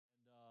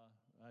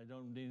I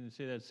don't need to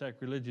say that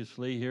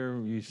sacrilegiously. Here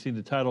you see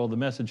the title of the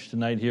message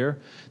tonight here.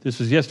 This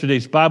was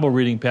yesterday's Bible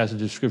reading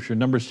passage of Scripture,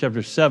 Numbers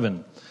chapter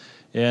 7.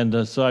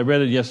 And so I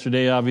read it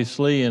yesterday,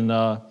 obviously, and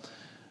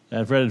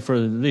I've read it for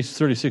at least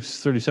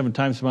 36, 37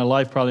 times in my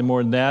life, probably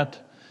more than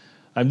that.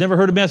 I've never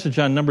heard a message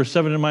on number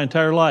 7 in my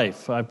entire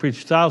life. I've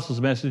preached thousands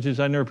of messages.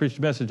 I've never preached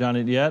a message on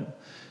it yet,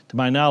 to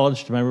my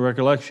knowledge, to my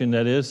recollection,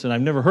 that is. And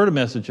I've never heard a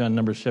message on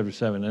Numbers chapter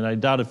 7. And I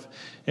doubt if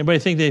anybody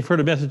think they've heard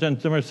a message on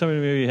Numbers 7.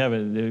 Maybe you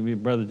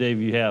haven't. Brother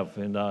Dave, you have.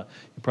 And you're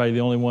probably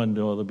the only one,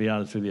 to be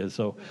honest with you.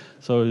 So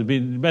it'll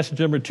be message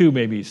number 2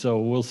 maybe. So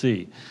we'll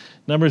see.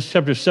 Numbers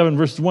chapter 7,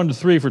 verses 1 to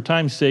 3, for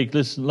time's sake.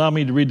 Allow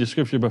me to read the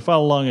Scripture, but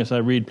follow along as I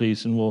read,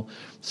 please. And we'll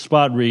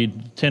spot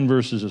read 10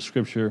 verses of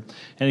Scripture.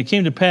 And it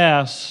came to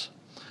pass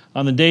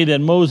on the day that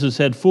Moses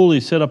had fully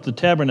set up the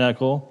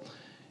tabernacle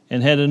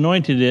and had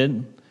anointed it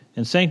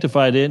and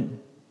sanctified it,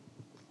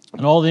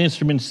 and all the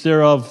instruments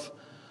thereof,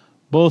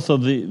 both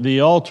of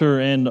the altar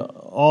and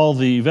all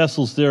the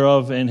vessels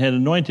thereof, and had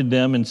anointed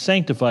them and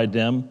sanctified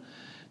them,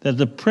 that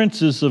the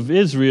princes of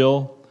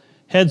Israel,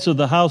 heads of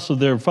the house of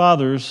their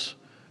fathers,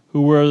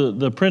 who were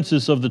the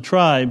princes of the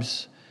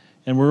tribes,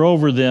 and were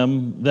over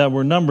them that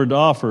were numbered,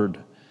 offered.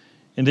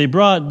 And they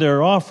brought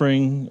their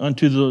offering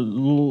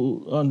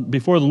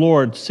before the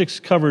Lord 6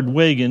 covered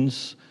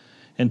wagons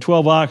and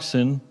 12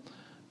 oxen,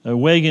 a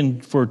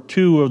wagon for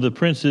 2 of the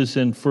princes,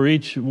 and for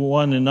each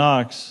one an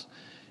ox,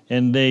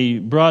 and they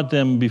brought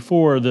them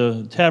before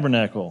the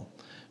tabernacle.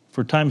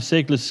 For time's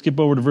sake, let's skip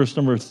over to verse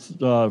number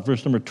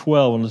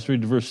 12, and let's read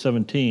to verse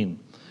 17.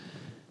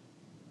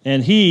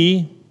 And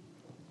he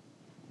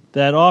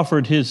that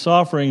offered his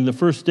offering the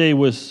first day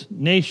was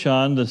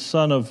Nashon, the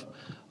son of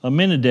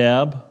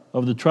Amminadab,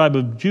 of the tribe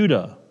of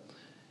Judah.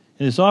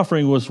 And his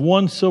offering was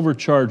 1 silver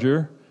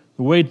charger,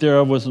 the weight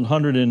thereof was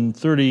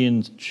 130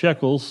 in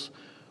shekels,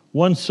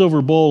 1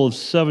 silver bowl of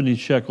 70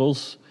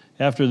 shekels,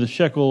 after the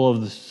shekel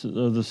of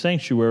the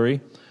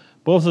sanctuary.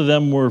 Both of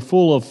them were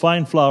full of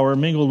fine flour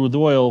mingled with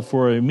oil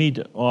for a meat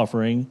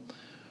offering.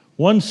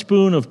 1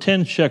 spoon of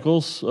 10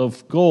 shekels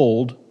of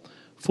gold,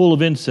 full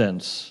of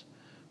incense.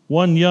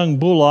 1 young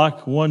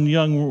bullock, 1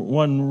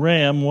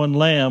 ram, 1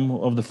 lamb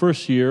of the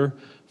first year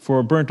for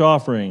a burnt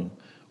offering.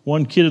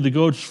 1 kid of the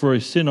goats for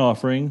a sin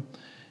offering.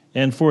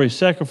 And for a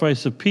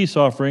sacrifice of peace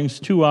offerings,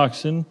 2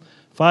 oxen,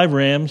 5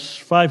 rams,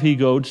 5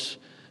 he-goats,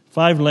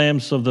 5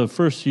 lambs of the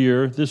first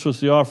year. This was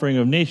the offering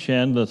of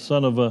Nashon, the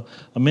son of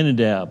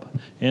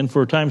Amminadab. And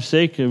for time's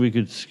sake, we're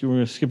going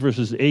to skip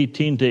verses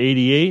 18 to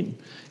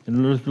 88,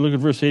 and look at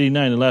verse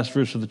 89, the last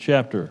verse of the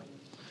chapter.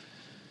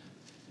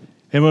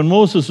 And when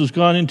Moses was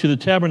gone into the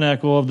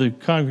tabernacle of the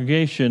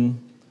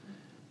congregation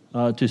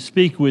to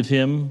speak with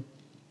him,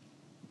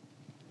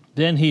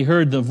 then he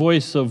heard the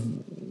voice of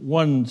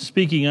one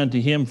speaking unto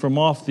him from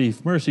off the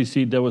mercy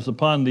seat that was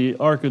upon the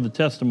ark of the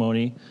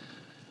testimony,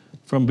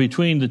 from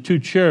between the 2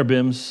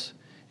 cherubims,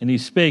 and he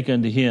spake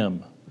unto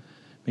him.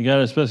 May God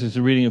especially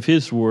the reading of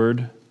his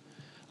word.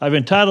 I've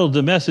entitled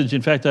the message,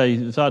 in fact,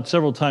 I thought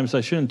several times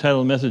I shouldn't title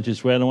the message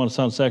this way. I don't want to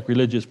sound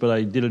sacrilegious, but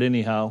I did it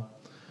anyhow.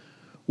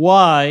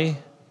 Why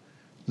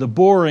the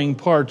boring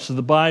parts of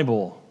the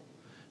Bible?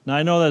 Now,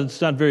 I know that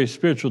it's not very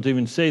spiritual to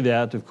even say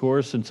that, of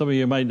course, and some of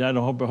you might, I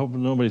hope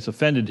nobody's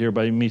offended here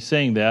by me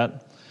saying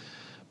that.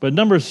 But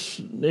Numbers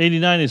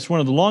 89 is one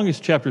of the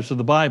longest chapters of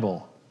the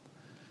Bible.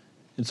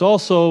 It's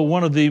also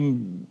one of the,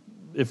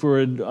 if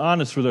we're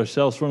honest with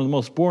ourselves, one of the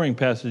most boring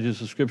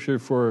passages of Scripture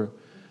for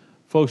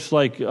folks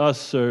like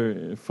us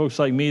or folks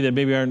like me that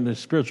maybe aren't as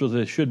spiritual as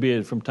they should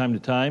be from time to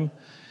time.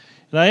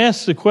 And I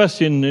asked the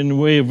question in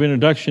way of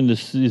introduction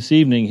this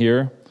evening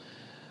here,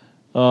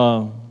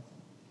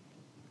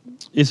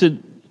 is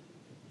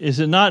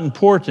it not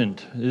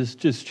important? Is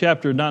this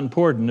chapter not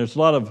important? There's a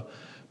lot of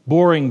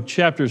boring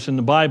chapters in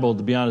the Bible,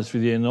 to be honest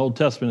with you, in the Old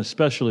Testament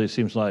especially, it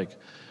seems like.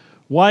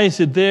 Why is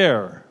it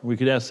there? We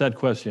could ask that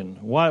question.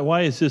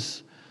 Why is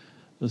this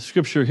the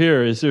Scripture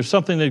here? Is there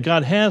something that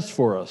God has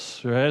for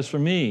us or has for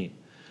me?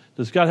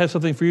 Does God have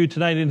something for you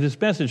tonight in this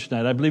message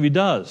tonight? I believe He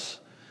does.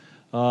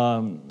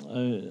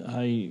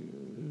 I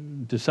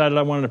decided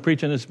I wanted to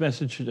preach on this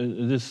passage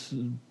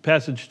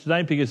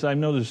tonight because I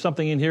know there's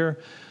something in here.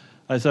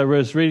 As I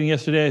was reading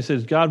yesterday, I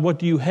said, God, what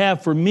do you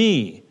have for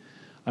me?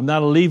 I'm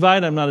not a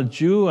Levite. I'm not a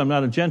Jew. I'm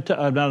not a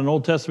Gentile. I'm not an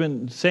Old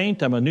Testament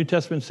saint. I'm a New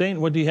Testament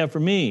saint. What do you have for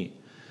me?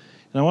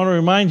 And I want to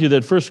remind you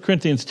that 1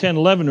 Corinthians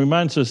 10:11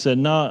 reminds us that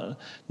now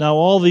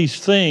all these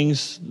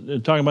things,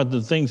 talking about the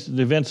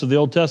events of the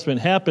Old Testament,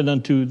 happened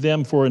unto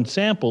them for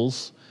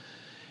ensamples,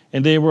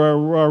 and they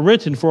are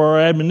written for our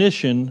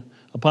admonition,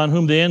 upon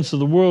whom the ends of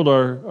the world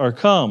are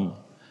come.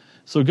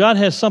 So God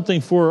has something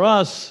for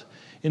us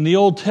in the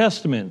Old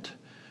Testament.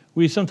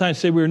 We sometimes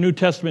say we're New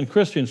Testament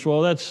Christians.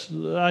 Well,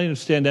 I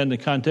understand that in the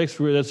context.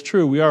 That's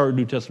true. We are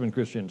New Testament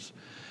Christians.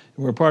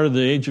 And we're part of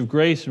the age of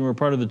grace, and we're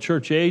part of the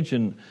church age,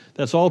 and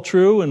that's all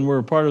true, and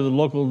we're part of the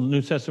local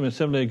New Testament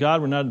Assembly of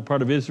God. We're not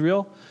part of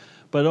Israel.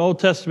 But the Old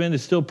Testament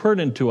is still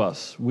pertinent to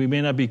us. We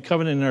may not be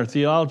covenant in our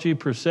theology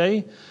per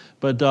se,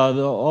 but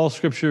all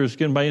Scripture is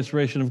given by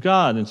inspiration of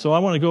God. And so I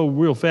want to go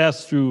real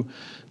fast through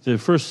the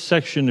first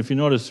section. If you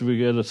notice, we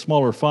got a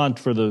smaller font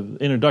for the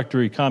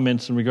introductory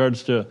comments in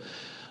regards to,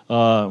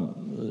 I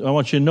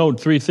want you to note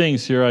three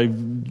things here. I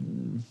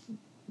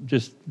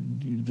just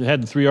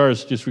had the 3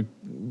 R's just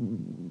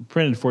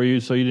printed for you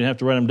so you didn't have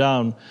to write them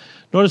down.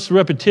 Notice the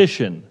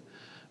repetition.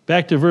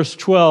 Back to verse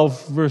 12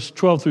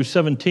 through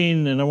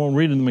 17, and I won't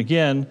read them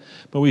again,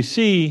 but we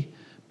see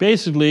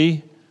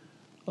basically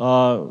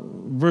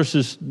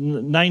verses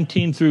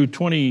 19 through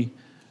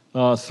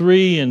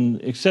 23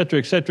 and et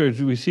cetera,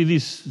 we see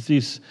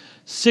these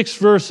 6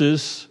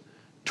 verses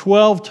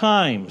 12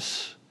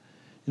 times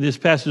in this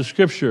passage of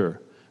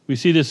Scripture. We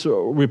see this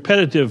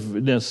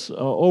repetitiveness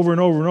over and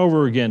over and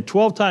over again.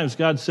 12 times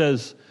God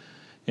says,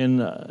 and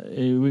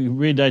we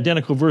read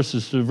identical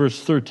verses to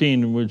verse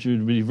 13, which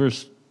would be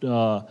verse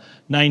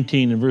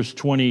 19 and verse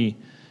 20.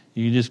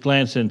 You can just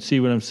glance and see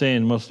what I'm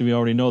saying. Most of you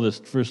already know this.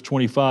 Verse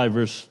 25,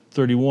 verse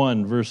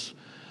 31, verse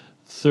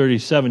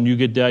 37, you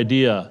get the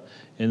idea.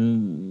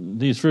 And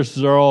these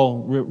verses are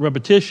all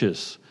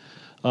repetitious.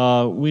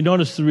 We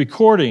notice the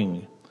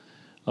recording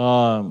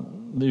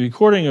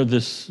of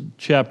this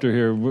chapter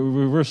here.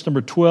 Verse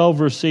number 12,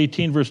 verse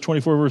 18, verse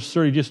 24, verse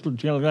 30, just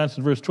glance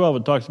at verse 12.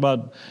 It talks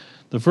about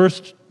the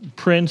first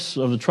prince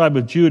of the tribe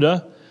of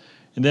Judah.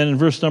 And then in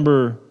verse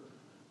number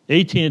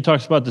 18, it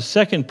talks about the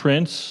second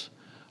prince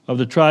of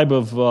the tribe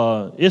of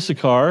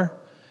Issachar,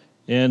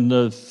 and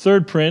the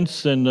third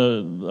prince, and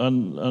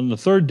on the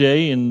third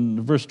day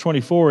in verse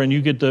 24, and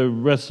you get the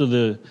rest of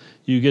the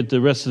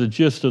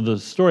gist of the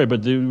story.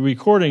 But the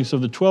recordings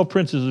of the 12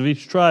 princes of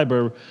each tribe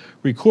are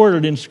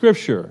recorded in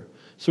Scripture.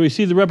 So we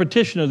see the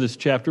repetition of this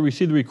chapter, we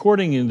see the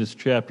recording in this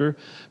chapter,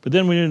 but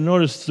then we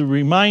notice the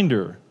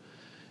reminder.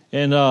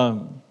 And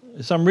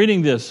as I'm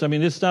reading this,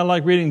 it's not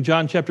like reading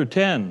John chapter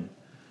 10.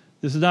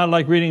 This is not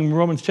like reading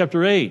Romans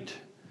chapter 8.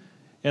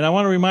 And I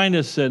want to remind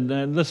us that,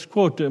 let's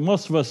quote,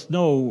 most of us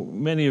know,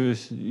 many of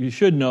us, you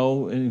should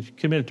know, and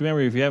commit it to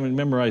memory if you haven't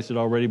memorized it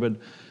already, but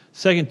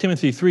 2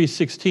 Timothy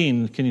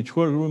 3:16, can you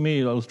quote it with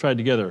me? Let's try it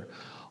together.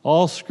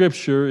 All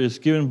Scripture is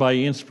given by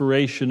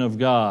inspiration of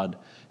God,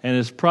 and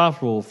is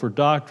profitable for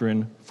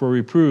doctrine, for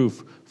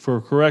reproof,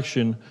 for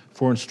correction,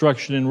 for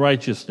instruction in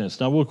righteousness.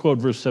 Now, we'll quote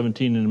verse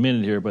 17 in a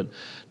minute here, but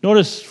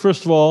notice,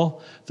 first of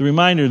all, the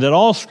reminder that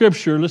all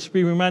Scripture, let's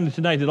be reminded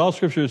tonight that all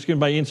Scripture is given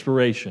by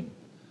inspiration.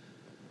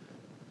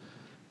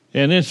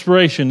 And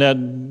inspiration, that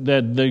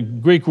the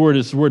Greek word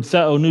is the word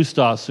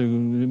theopneustos, it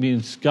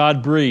means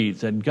God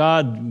breathed. And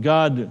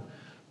God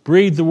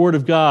breathed the Word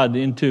of God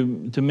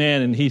into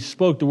man, and He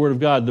spoke the Word of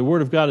God. The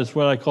Word of God is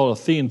what I call a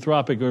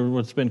theanthropic, or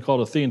what's been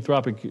called a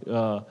theanthropic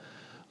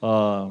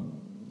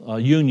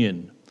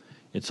union.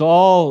 It's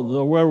all,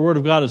 the Word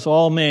of God is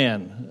all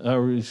man,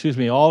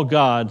 all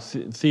God,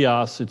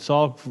 theos. It's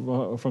all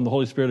from the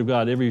Holy Spirit of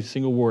God, every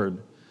single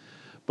word.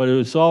 But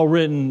it's all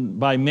written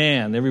by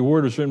man. Every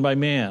word was written by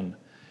man.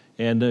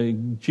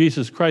 And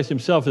Jesus Christ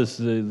Himself is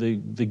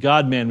the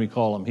God-man, we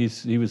call Him.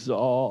 He was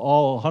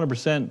all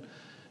 100%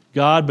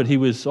 God, but He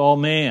was all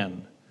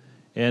man.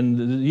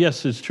 And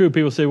yes, it's true.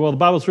 People say, well, the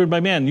Bible's written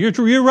by man.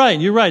 You're right.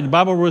 The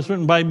Bible was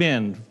written by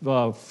men.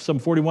 Some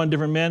 41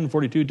 different men,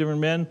 42 different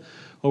men,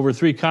 over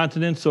 3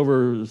 continents,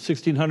 over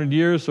 1,600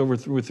 years,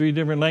 with 3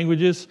 different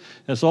languages.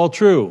 That's all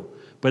true.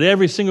 But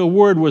every single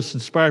word was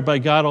inspired by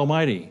God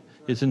Almighty.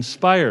 It's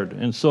inspired.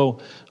 And so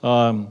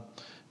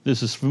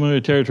this is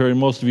familiar territory to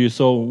most of you.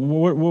 So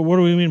what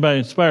do we mean by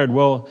inspired?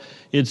 Well,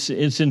 it's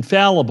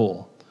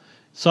infallible.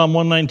 Psalm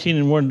 119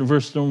 and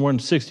verse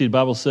 160, the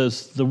Bible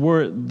says, Thy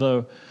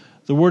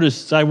word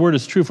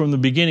is true from the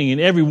beginning,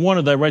 and every one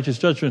of Thy righteous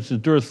judgments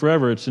endureth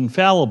forever. It's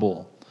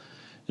infallible.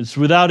 It's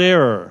without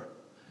error.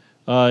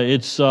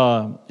 It's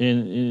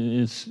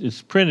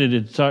printed.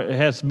 It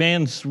has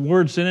man's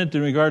words in it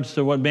in regards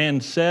to what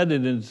man said.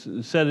 It's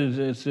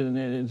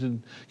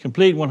in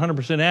complete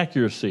 100%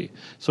 accuracy.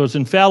 So it's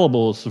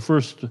infallible. It's the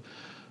first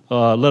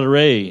letter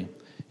A.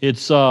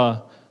 It's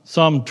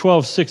Psalm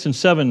 12, 6 and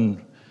 7.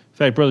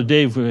 In fact, Brother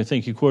Dave, I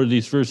think he quoted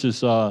these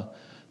verses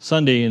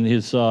Sunday in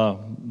his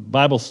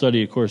Bible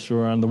study, of course,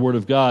 on the Word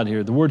of God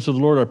here. The words of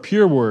the Lord are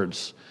pure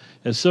words,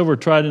 as silver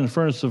tried in the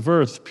furnace of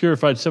earth,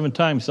 purified 7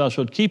 times. Thou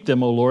shalt keep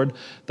them, O Lord.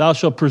 Thou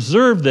shalt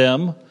preserve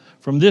them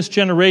from this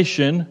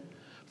generation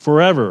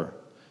forever.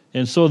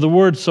 And so the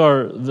words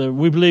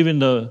we believe in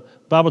the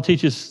Bible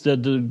teaches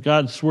that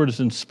God's Word is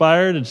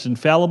inspired, it's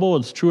infallible,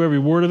 it's true, every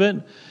word of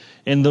it.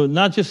 And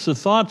not just the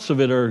thoughts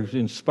of it are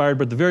inspired,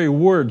 but the very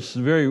words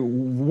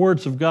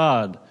of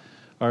God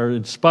are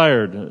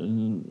inspired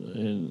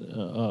in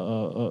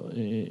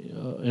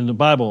the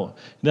Bible.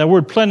 That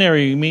word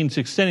plenary means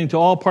extending to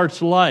all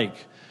parts alike.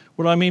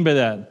 What do I mean by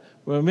that?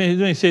 Well, let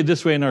me say it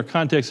this way in our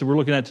context that we're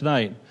looking at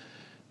tonight.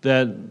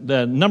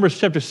 That Numbers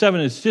chapter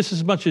 7 is just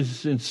as much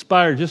as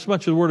inspired, just as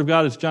much of the Word of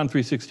God as John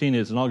 3:16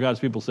 is, and all God's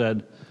people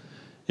said.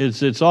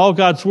 It's all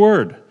God's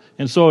Word.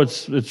 And so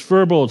it's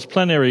verbal, it's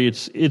plenary,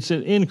 it's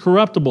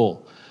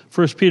incorruptible.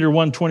 1 Peter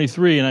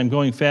 1:23, and I'm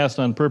going fast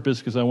on purpose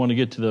because I want to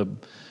get to the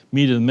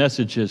meat of the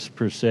messages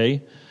per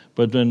se.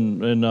 But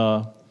in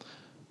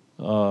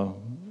 1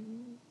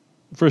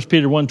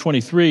 Peter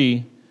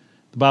 1:23,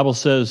 the Bible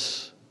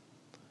says,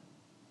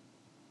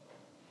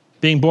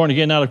 being born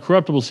again not of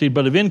corruptible seed,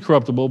 but of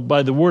incorruptible,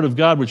 by the word of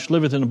God which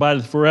liveth and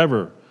abideth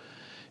forever.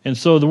 And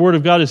so the word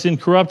of God is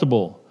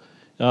incorruptible.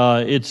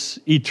 It's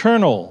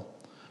eternal.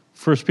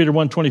 1 Peter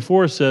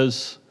 1:24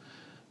 says,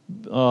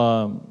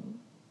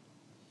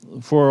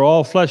 for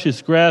all flesh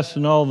is grass,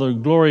 and all the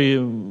glory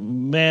of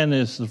man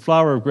is the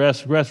flower of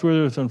grass. The grass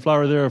withereth, and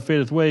flower thereof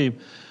fadeth away.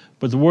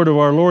 But the word of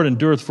our Lord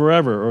endureth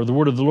forever, or the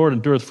word of the Lord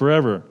endureth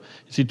forever.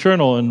 It's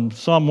eternal. And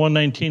Psalm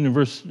 119 and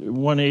verse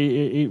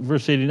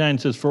 89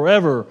 says,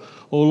 forever,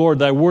 O Lord,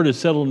 thy word is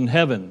settled in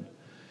heaven.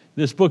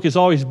 This book has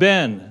always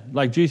been,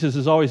 like Jesus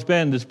has always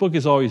been, this book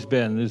has always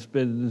been. It's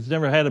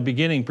never had a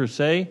beginning per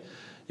se.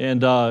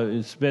 And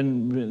it's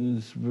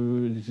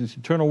the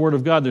eternal word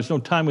of God. There's no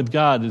time with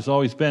God. It's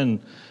always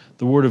been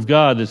the word of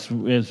God as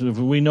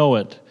we know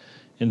it.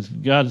 And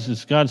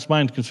it's God's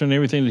mind concerning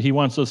everything that he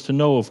wants us to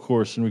know, of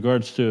course, in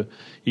regards to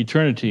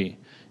eternity.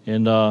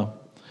 And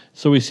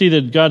so we see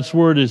that God's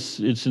word it's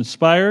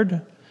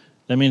inspired.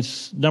 That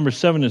means number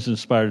 7 is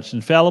inspired. It's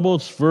infallible,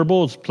 it's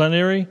verbal, it's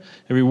plenary.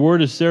 Every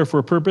word is there for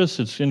a purpose.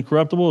 It's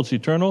incorruptible, it's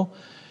eternal.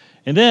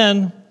 And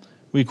then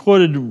we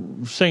quoted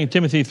 2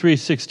 Timothy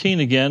 3:16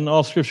 again.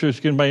 All scripture is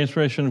given by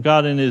inspiration of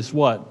God and is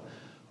what?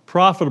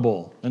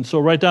 Profitable. And so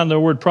write down the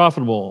word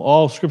profitable.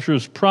 All scripture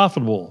is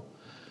profitable.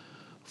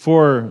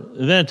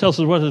 Then it tells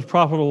us what it's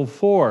profitable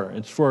for.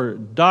 It's for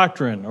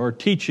doctrine or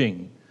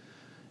teaching.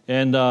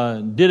 And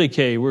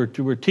didache,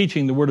 we're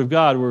teaching the word of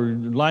God. We're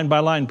line by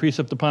line,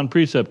 precept upon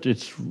precept.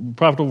 It's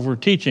profitable for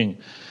teaching,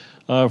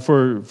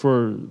 for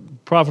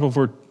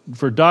profitable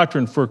for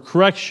doctrine, for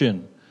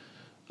correction,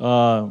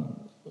 for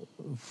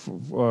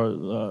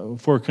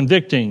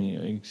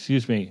convicting.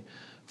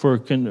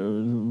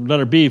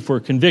 Letter B, for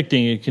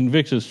convicting. It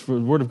convicts us. The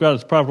word of God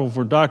is profitable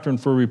for doctrine,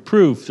 for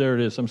reproof. There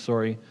it is. I'm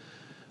sorry.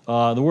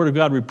 The word of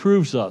God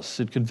reproves us.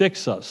 It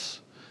convicts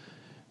us.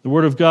 The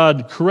word of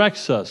God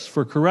corrects us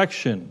for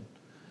correction.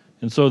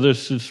 And so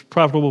this is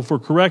profitable for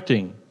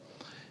correcting.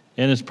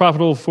 And it's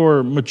profitable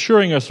for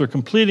maturing us or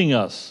completing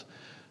us.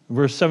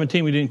 Verse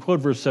 17, we didn't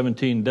quote verse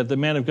 17, that the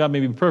man of God may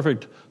be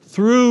perfect,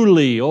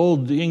 throughly,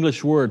 old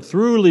English word,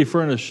 throughly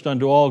furnished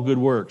unto all good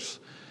works.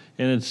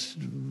 And it's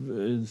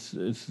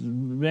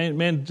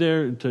meant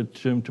there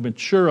to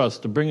mature us,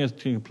 to bring us,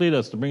 to complete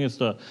us, to bring us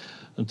to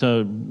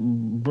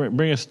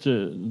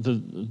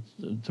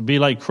be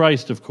like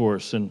Christ, of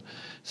course. And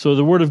so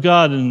the Word of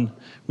God, and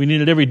we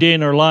need it every day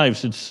in our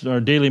lives. It's our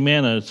daily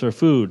manna. It's our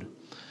food.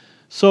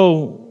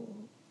 So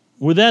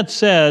with that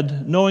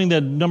said, knowing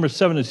that number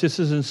 7 is just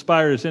as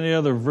inspired as any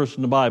other verse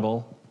in the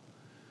Bible,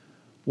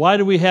 why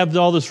do we have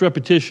all this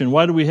repetition?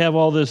 Why do we have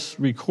all this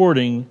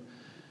recording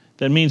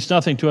that means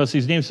nothing to us?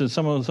 These names that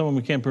some of them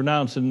we can't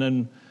pronounce, and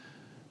then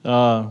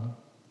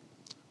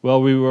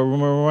we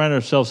remind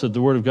ourselves that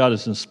the Word of God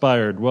is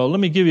inspired. Well, let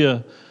me give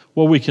you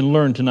what we can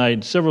learn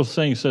tonight. Several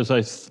things as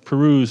I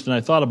perused and I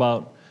thought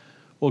about,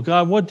 well,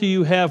 God, what do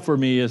you have for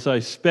me as I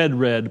sped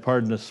read,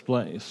 pardon the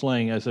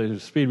slang, as I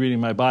was speed reading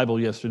my Bible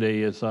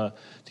yesterday, to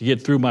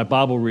get through my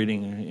Bible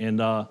reading.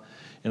 And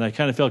I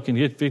kind of felt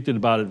convicted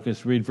about it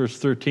because read verse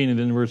 13 and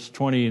then verse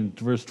 20 and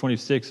verse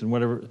 26 and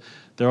whatever.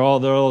 They're all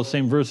the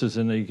same verses,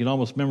 and you can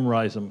almost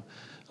memorize them.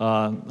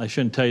 I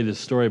shouldn't tell you this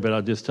story, but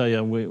I'll just tell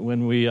you,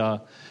 when we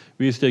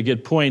used to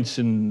get points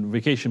in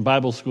vacation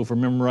Bible school for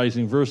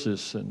memorizing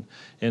verses,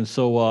 and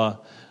so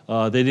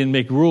they didn't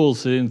make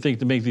rules. They didn't think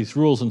to make these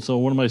rules, and so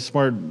one of my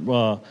smart,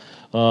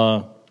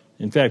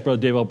 in fact, Brother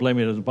Dave, I'll blame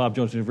it as a Bob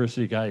Jones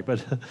University guy,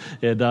 but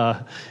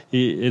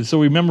and so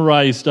we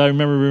memorized. I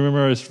remember we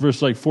memorized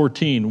verse like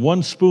 14,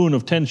 1 spoon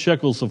of 10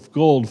 shekels of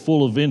gold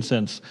full of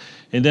incense,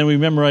 and then we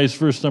memorized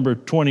verse number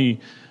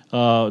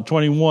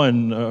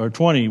 21 or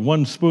 20,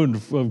 1 spoon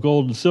of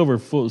gold and silver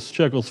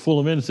shekels full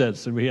of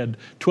incense. And we had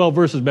 12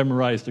 verses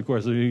memorized, of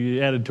course.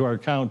 We added to our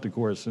count, of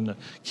course. And the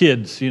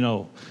kids,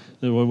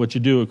 what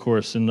you do, of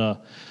course. So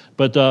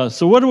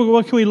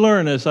what can we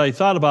learn? As I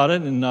thought about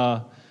it, and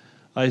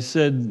I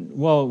said,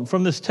 well,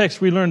 from this text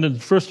we learned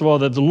that, first of all,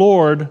 that the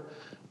Lord,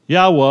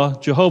 Yahweh,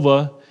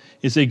 Jehovah,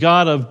 is a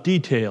God of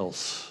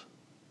details.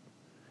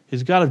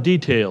 He's a God of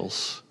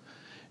details.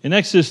 In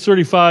Exodus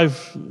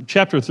 35,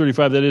 chapter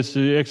 35, that is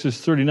to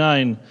Exodus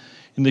 39,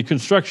 in the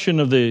construction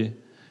of the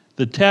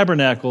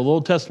tabernacle, the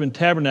Old Testament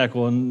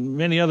tabernacle, and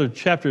many other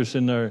chapters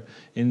in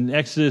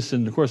Exodus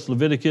and, of course,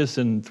 Leviticus,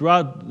 and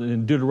throughout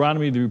in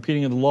Deuteronomy, the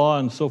repeating of the law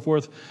and so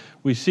forth,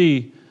 we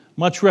see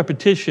much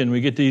repetition. We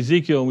get to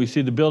Ezekiel, and we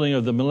see the building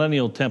of the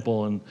millennial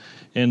temple,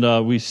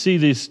 and we see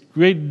this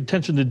great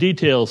attention to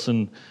details.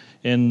 And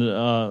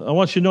I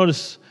want you to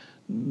notice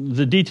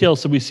the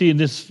details that we see in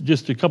this,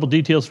 just a couple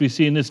details we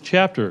see in this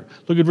chapter.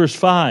 Look at verse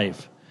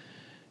 5.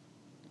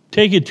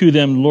 Take it to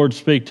them, the Lord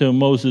spake to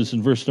Moses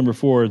in verse number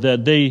 4,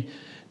 that they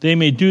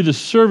may do the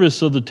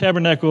service of the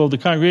tabernacle of the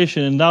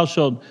congregation, and thou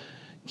shalt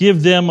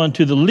give them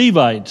unto the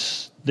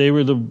Levites. They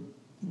were the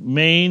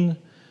main,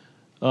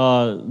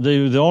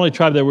 the only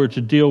tribe that were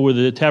to deal with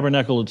the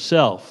tabernacle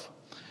itself.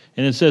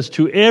 And it says,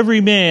 to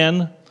every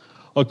man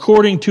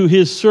according to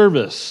his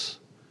service.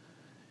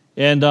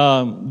 And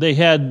they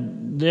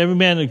had, every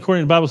man,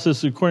 according to the Bible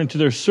says, according to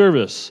their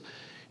service.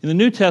 In the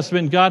New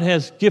Testament, God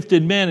has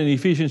gifted men in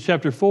Ephesians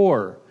chapter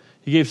 4.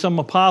 He gave some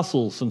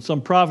apostles and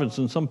some prophets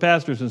and some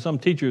pastors and some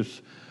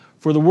teachers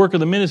for the work of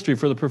the ministry,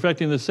 for the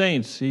perfecting of the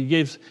saints. He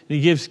gives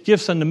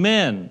gifts unto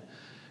men.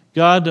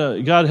 God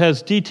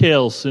has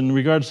details in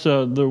regards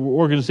to the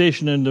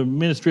organization and the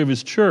ministry of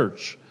his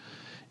church.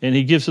 And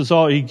he gives us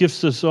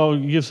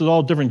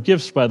all different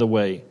gifts, by the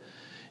way.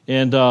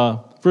 And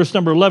verse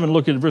number 11,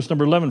 look at verse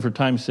number 11 for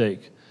time's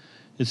sake.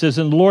 It says,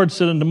 "And the Lord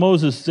said unto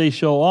Moses, they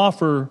shall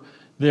offer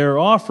their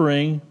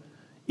offering,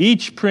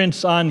 each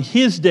prince on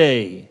his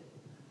day,"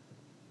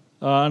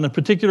 on a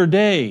particular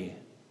day.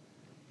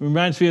 It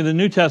reminds me of the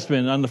New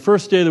Testament. On the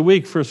first day of the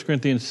week, 1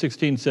 Corinthians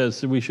 16 says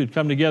that we should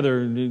come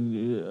together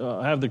and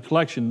have the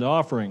collection, the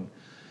offering.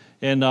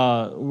 And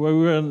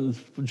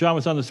John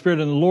was on the Spirit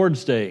on the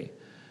Lord's Day.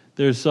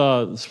 There's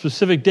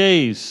specific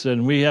days,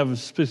 and we have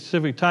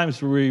specific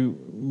times where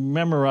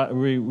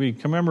we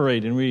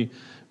commemorate, and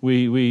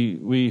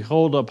we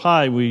hold up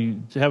high. We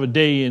have a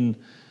day in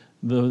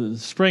the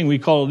spring, we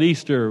call it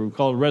Easter. We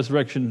call it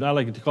Resurrection. I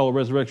like to call it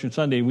Resurrection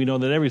Sunday. We know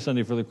that every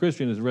Sunday for the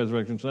Christian is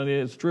Resurrection Sunday.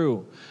 It's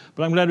true.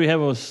 But I'm glad we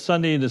have a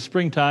Sunday in the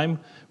springtime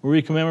where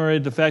we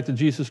commemorate the fact that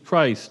Jesus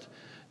Christ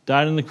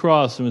died on the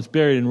cross and was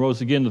buried and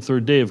rose again the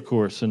third day, of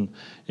course.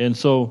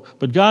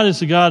 But God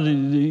is a God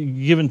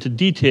given to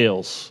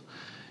details.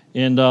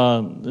 And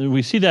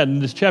we see that in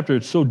this chapter.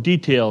 It's so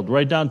detailed,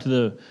 right down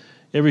to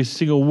every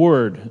single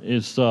word.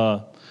 It's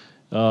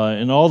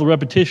and all the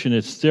repetition.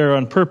 It's there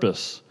on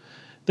purpose.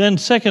 Then,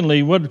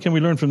 secondly, what can we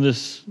learn from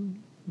this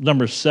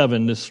number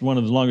 7, this one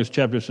of the longest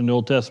chapters in the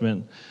Old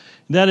Testament?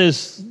 And that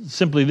is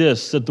simply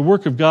this, that the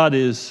work of God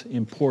is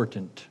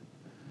important.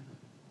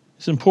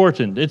 It's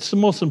important. It's the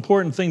most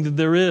important thing that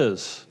there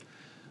is.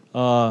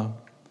 Tonight,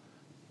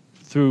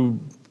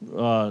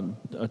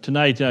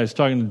 I was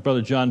talking to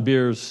Brother John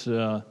Beers,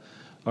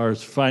 our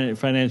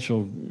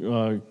financial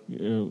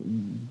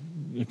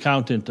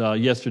accountant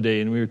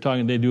yesterday, and we were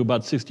talking. They do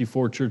about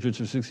 64 churches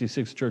or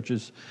 66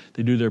 churches.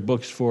 They do their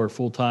books for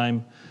full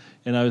time,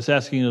 and I was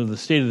asking of the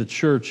state of the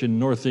church in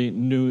New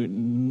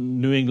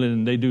England,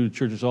 and they do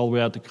churches all the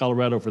way out to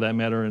Colorado for that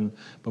matter,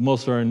 but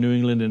most are in New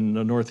England and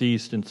the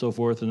Northeast and so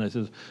forth. And I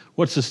said,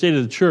 "What's the state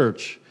of the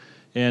church?"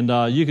 And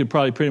you could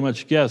probably pretty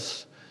much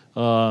guess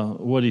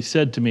what he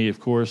said to me, of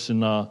course,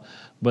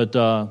 but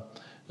that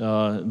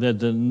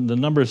the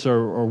numbers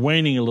are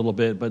waning a little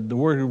bit, but the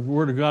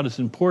word of God is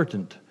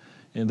important.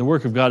 And the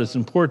work of God is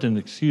important,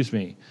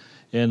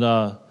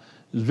 And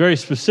very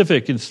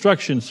specific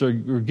instructions are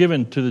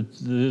given to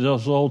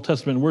the Old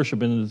Testament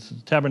worship and the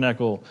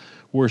tabernacle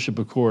worship,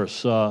 of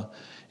course.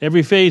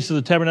 Every phase of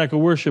the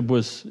tabernacle worship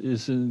is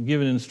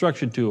given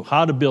instruction to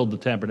how to build the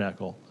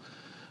tabernacle.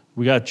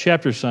 We got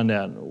chapters on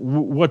that.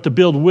 What to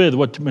build with,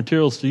 what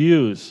materials to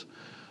use,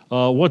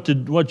 what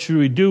should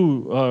we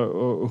do,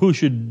 or who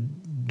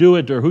should do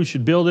it, or who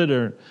should build it,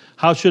 or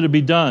how should it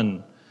be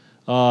done.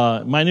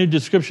 Minute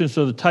descriptions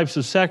of the types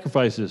of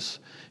sacrifices.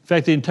 In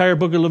fact, the entire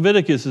book of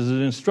Leviticus is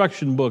an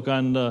instruction book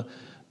on the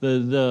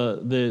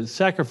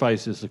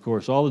sacrifices, of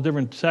course, all the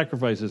different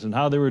sacrifices and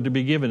how they were to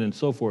be given and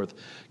so forth.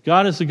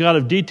 God is a God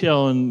of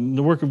detail, and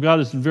the work of God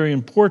is very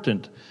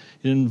important.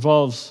 It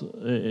involves,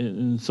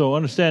 and so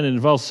understand, it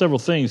involves several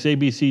things, A,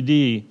 B, C,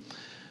 D.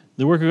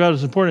 The work of God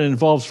is important. It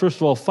involves, first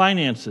of all,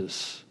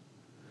 finances.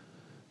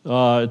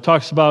 It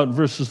talks about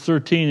verses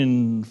 13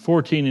 and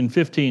 14 and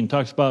 15,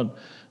 talks about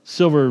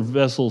silver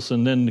vessels,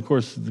 and then, of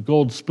course, the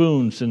gold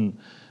spoons, and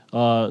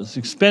it's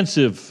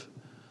expensive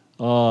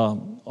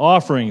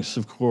offerings,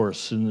 of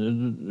course.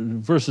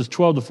 And verses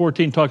 12 to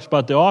 14 talks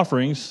about the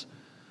offerings.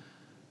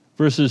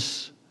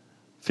 Verses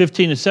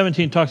 15 to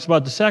 17 talks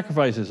about the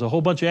sacrifices. A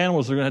whole bunch of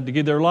animals are going to have to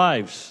give their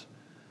lives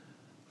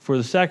for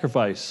the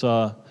sacrifice.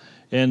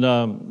 And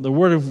the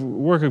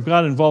work of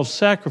God involves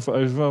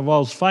sacrifice,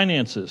 involves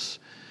finances.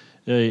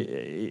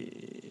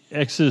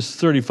 Exodus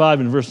 35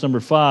 and verse number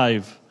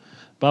 5.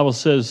 Bible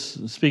says,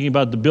 speaking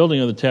about the building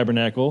of the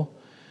tabernacle,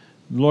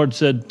 the Lord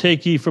said,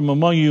 "Take ye from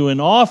among you an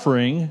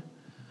offering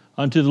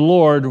unto the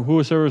Lord.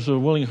 Whosoever is of a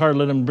willing heart,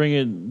 let him bring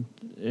it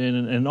in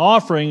an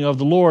offering of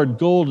the Lord,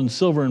 gold and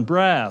silver and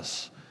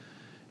brass."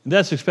 And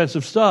that's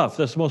expensive stuff.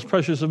 That's the most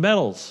precious of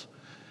metals.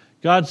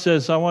 God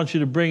says, "I want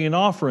you to bring an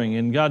offering,"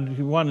 and God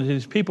wanted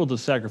his people to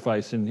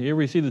sacrifice. And here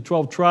we see the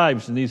 12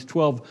 tribes and these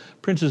 12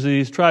 princes of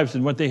these tribes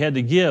and what they had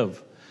to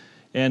give.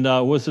 And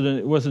it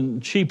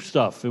wasn't cheap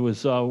stuff. It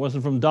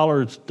wasn't from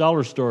dollar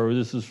store.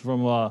 This is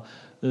from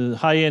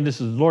high end.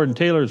 This is Lord &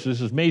 Taylor's. This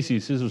is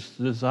Macy's. This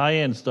is high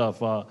end stuff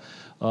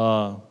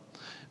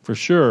for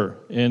sure.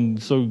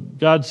 And so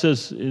God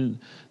says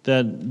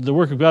that the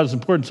work of God is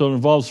important. So it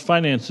involves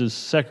finances,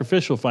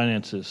 sacrificial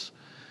finances.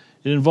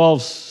 It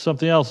involves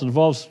something else. It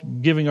involves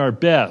giving our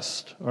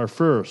best, our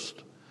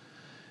first.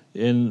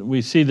 And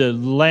we see the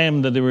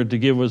lamb that they were to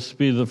give was to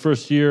be the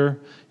first year.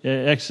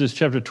 Exodus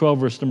chapter 12,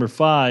 verse number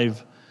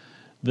 5.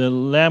 The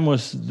lamb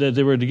that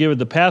they were to give at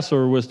the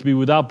Passover was to be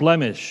without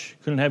blemish.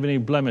 Couldn't have any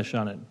blemish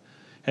on it.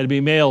 Had to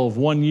be male of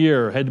 1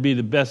 year. Had to be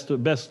the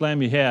best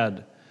lamb you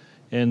had,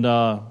 and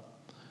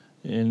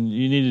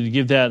you needed to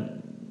give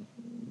that.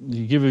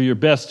 You give your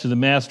best to the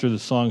master, the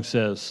song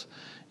says,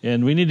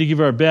 and we need to give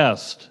our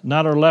best,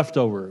 not our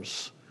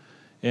leftovers.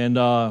 And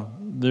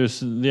there's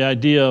the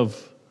idea of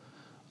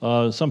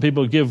some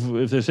people give,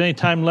 if there's any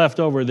time left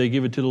over, they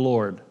give it to the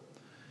Lord.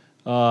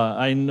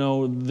 I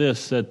know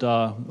this, that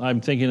I'm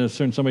thinking of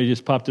somebody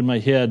just popped in my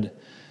head.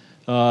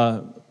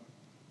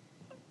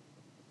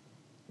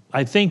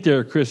 I think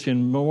they're a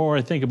Christian. The more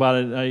I think about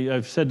it,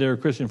 I've said they're a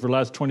Christian for the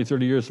last 20,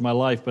 30 years of my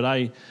life, but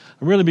I'm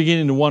really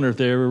beginning to wonder if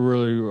they ever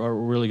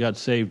really got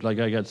saved like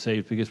I got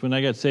saved, because when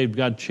I got saved,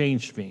 God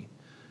changed me.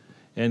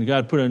 And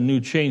God put a new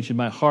change in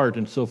my heart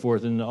and so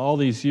forth. And all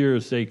these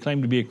years, they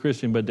claim to be a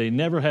Christian, but they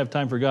never have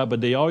time for God,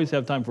 but they always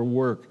have time for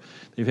work.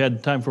 They've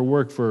had time for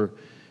work for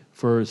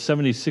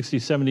 70, 60,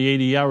 70,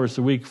 80 hours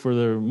a week for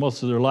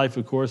most of their life,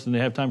 of course, and they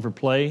have time for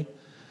play.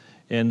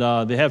 And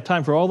they have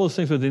time for all those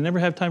things, but they never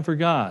have time for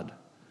God.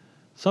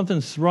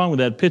 Something's wrong with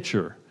that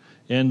picture.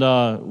 And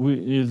I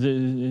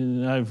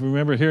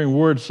remember hearing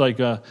words like,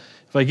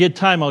 if I get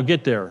time, I'll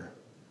get there.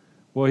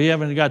 Well, you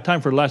haven't got time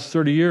for the last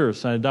 30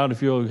 years. I doubt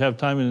if you'll have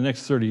time in the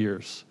next 30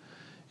 years.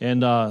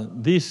 And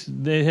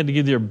they had to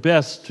give their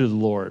best to the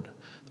Lord.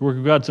 The work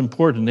of God's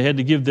important. They had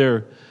to give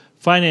their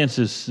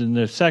finances and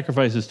their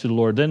sacrifices to the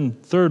Lord. Then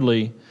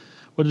thirdly,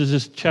 what does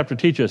this chapter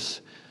teach us?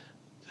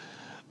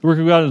 The work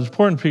of God is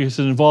important because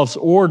it involves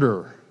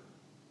order.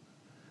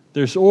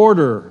 There's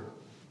order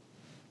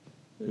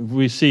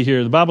we see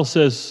here. The Bible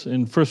says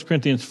in 1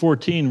 Corinthians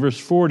 14, verse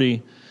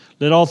 40,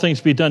 let all things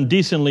be done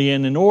decently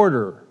and in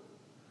order.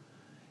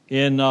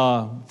 In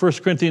 1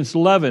 Corinthians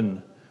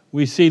 11,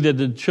 we see that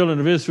the children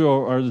of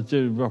Israel,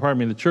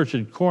 the church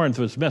at Corinth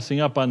was messing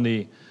up on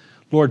the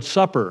Lord's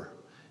Supper.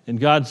 And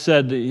God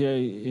said,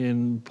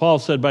 and Paul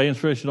said by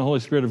inspiration of the Holy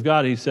Spirit of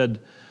God, he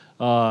said,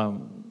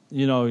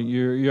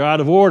 you're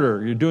out of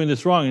order. You're doing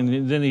this wrong.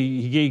 And then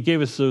he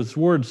gave us those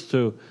words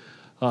to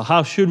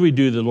how should we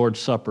do the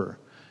Lord's Supper?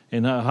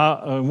 And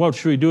what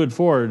should we do it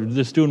for?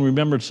 This do in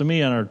remembrance of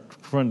me on our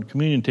front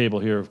communion table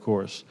here, of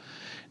course.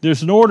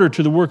 There's an order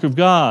to the work of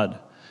God.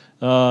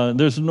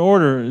 There's an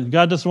order.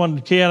 God doesn't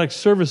want chaotic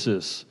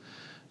services.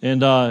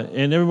 And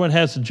everyone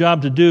has a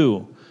job to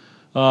do.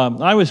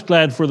 I was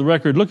glad, for the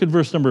record, look at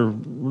verse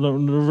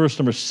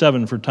number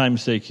 7 for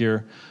time's sake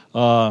here.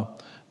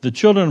 The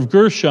children of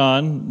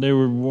Gershon, they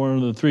were one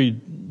of the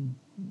three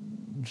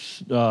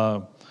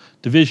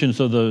divisions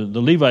of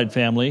the Levite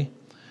family.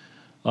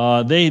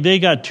 They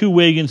got two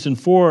wagons and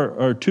four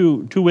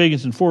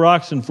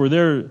oxen for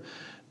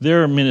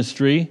their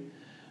ministry.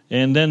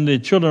 And then the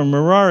children of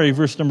Merari,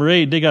 verse number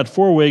 8, they got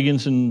 4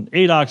 wagons and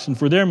 8 oxen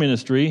for their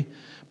ministry.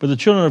 But the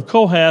children of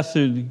Kohath,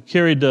 who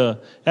carried the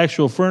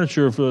actual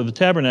furniture for the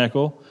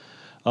tabernacle,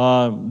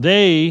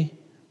 they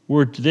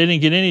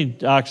didn't get any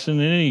oxen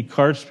and any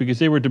carts because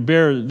they were to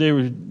bear.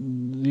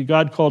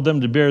 God called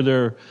them to bear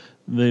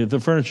the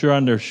furniture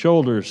on their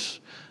shoulders.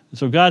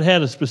 So God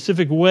had a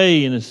specific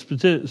way and a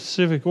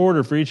specific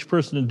order for each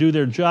person to do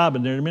their job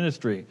in their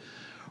ministry.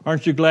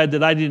 Aren't you glad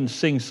that I didn't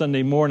sing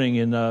Sunday morning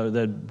and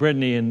that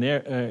Brittany and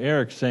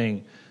Eric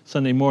sang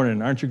Sunday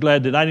morning? Aren't you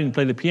glad that I didn't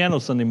play the piano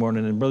Sunday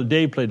morning and Brother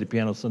Dave played the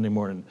piano Sunday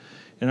morning?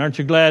 And aren't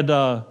you glad,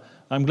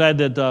 I'm glad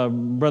that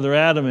Brother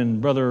Adam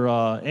and Brother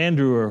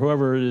Andrew or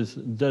whoever it is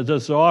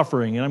does the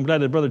offering. And I'm glad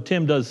that Brother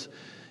Tim does,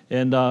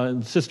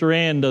 and Sister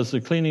Ann does the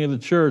cleaning of the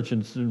church,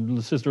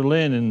 and Sister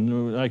Lynn,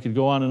 and I could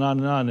go on and on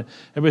and on.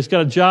 Everybody's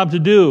got a job to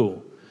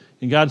do.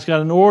 And God's got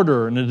an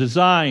order and a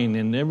design,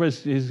 and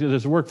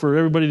there's work for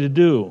everybody to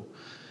do.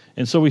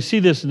 And so we see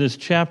this in this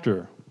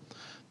chapter.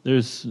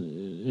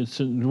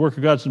 The work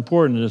of God's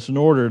important. It's an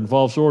order. It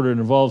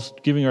involves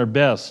giving our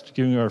best,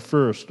 giving our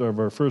first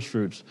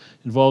fruits.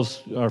 It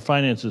involves our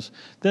finances.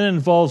 Then it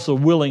involves a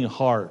willing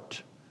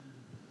heart.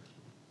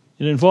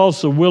 It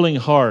involves a willing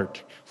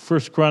heart. 1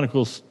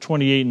 Chronicles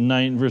 28 and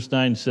 9, verse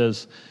 9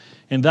 says,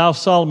 "And thou,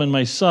 Solomon,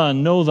 my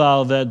son, know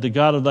thou thou the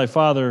God of thy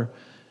father,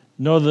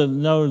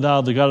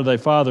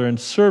 and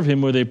serve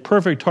him with a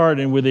perfect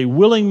heart and with a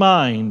willing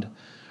mind.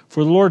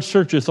 For the Lord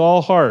searcheth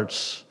all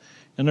hearts,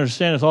 and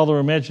understandeth all the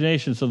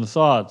imaginations of the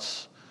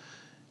thoughts."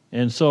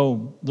 And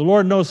so the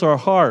Lord knows our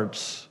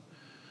hearts.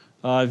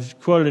 I've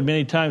quoted it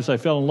many times. I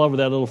fell in love with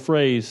that little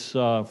phrase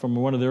from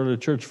one of the early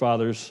church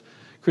fathers.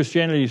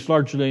 Christianity is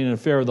largely an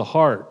affair of the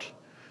heart.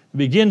 It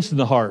begins in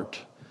the heart.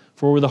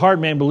 For with the heart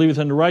man believeth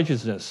unto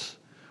righteousness.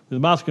 With the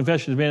mouth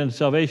confession is made unto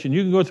salvation.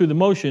 You can go through the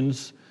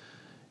motions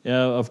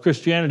of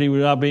Christianity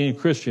without being a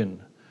Christian.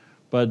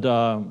 But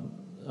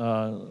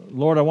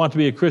Lord, I want to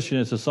be a Christian,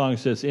 as the song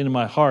says, in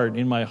my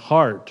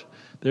heart.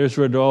 There's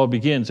where it all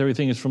begins.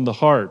 Everything is from the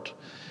heart.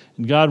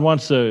 And God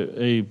wants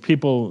a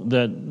people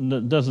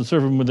that doesn't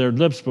serve him with their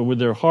lips, but with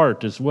their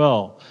heart as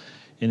well.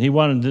 And he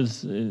wanted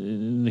this,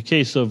 in the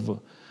case of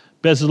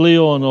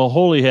Bezaleel and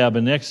Oholiab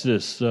in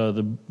Exodus,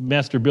 the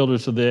master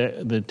builders of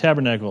the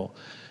tabernacle,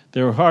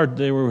 they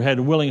had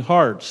willing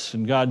hearts,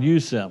 and God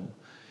used them.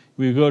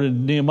 We go to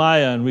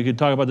Nehemiah, and we could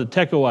talk about the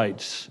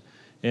Tekoites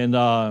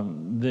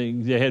And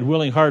they had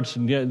willing hearts,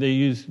 and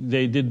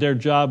they did their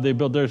job. They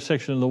built their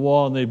section of the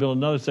wall, and they built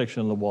another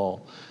section of the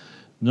wall.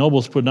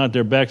 Nobles put not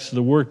their backs to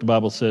the work, the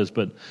Bible says.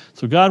 But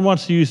so God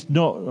wants to use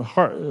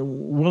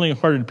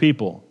willing-hearted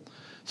people.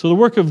 So the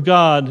work of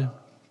God,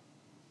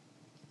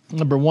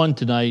 number one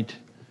tonight.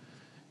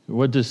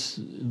 What does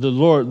the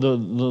Lord? The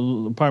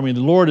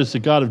Lord is the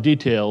God of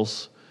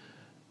details.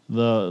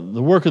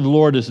 The work of the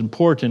Lord is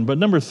important. But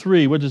number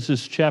three, what does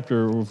this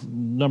chapter of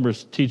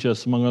Numbers teach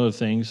us, among other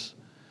things?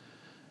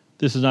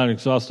 This is not an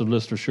exhaustive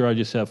list for sure. I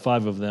just have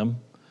 5 of them.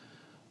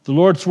 The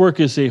Lord's work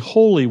is a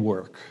holy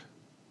work.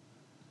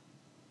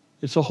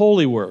 It's a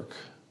holy work.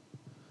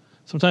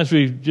 Sometimes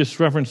we just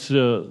reference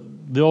the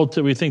Old.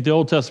 We think the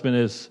Old Testament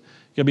is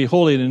going to be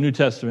holy in the New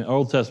Testament.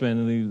 Old Testament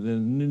and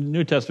the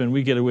New Testament,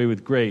 we get away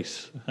with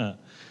grace.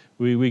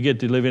 We get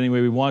to live any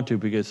way we want to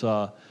because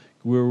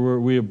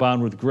we are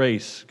bound with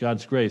grace,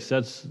 God's grace.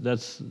 That's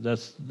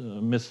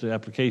a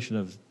misapplication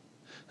of.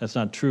 That's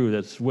not true.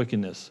 That's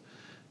wickedness.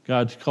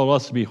 God's called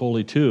us to be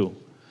holy too,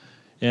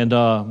 and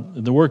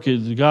the work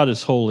is God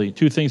is holy.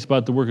 2 things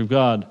about the work of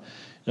God.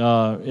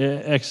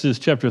 Exodus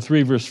chapter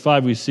 3, verse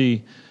 5, we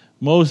see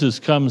Moses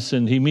comes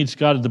and he meets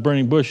God at the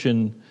burning bush,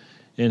 and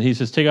he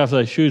says, "Take off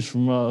thy shoes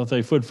from off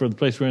thy foot, for the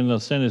place wherein thou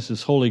standest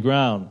is holy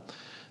ground."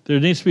 There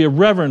needs to be a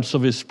reverence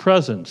of his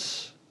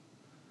presence.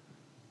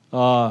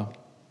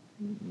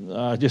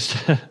 Just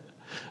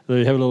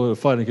really have a little bit of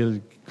fun because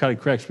it kind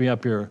of cracks me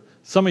up here.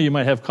 Some of you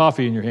might have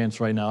coffee in your hands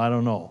right now. I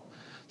don't know.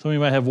 Some of you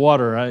might have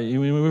water.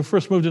 When we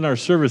first moved in our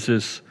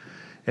services,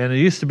 and it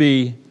used to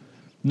be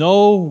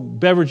no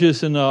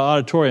beverages in the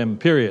auditorium,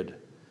 period.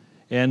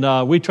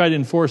 And we tried to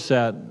enforce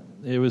that.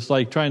 It was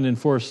like trying to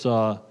enforce,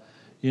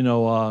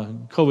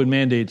 COVID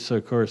mandates,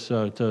 of course,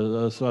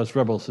 to us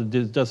rebels.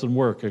 It doesn't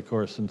work, of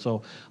course. And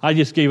so I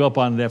just gave up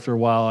on it after a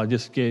while.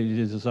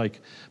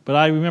 But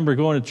I remember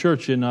going to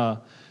church, and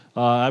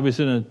I was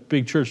in a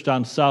big church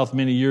down south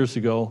many years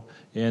ago,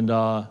 and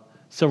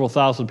several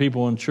thousand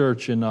people in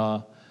church, and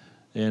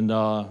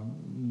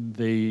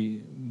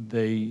they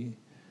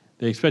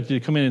expect you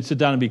to come in and sit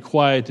down and be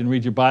quiet and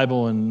read your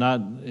Bible and not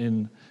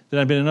in. Then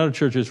I've been in other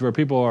churches where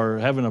people are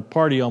having a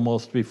party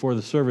almost before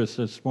the service.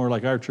 It's more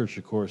like our church,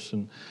 of course,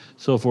 and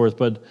so forth.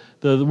 But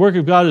the work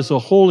of God is a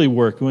holy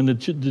work. When the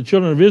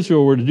children of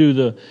Israel were to do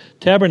the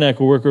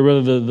tabernacle work, or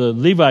rather the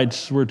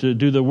Levites were to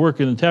do the work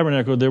in the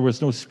tabernacle, there was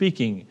no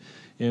speaking.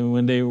 And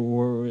when they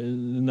were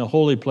in the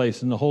holy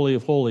place, in the Holy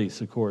of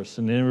Holies, of course,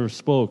 and they never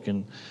spoke.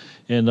 And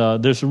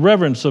there's a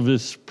reverence of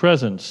His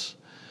presence.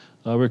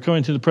 We're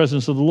coming to the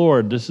presence of the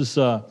Lord. This is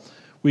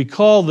we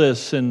call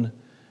this, and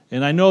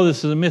I know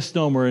this is a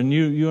misnomer, and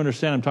you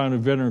understand I'm talking to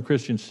veteran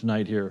Christians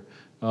tonight here.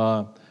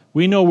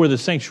 We know where the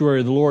sanctuary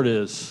of the Lord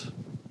is.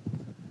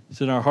 It's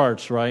in our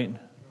hearts, right?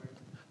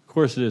 Of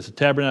course it is. The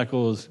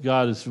tabernacle is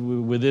God is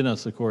within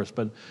us, of course.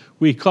 But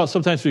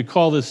sometimes we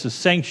call this the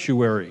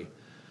sanctuary.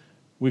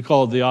 We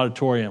call it the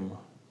auditorium.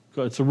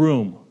 It's a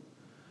room.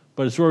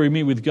 But it's where we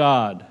meet with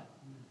God.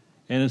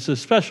 And it's a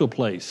special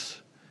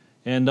place.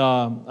 And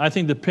I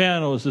think the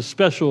piano is a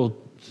special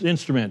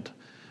instrument.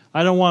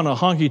 I don't want a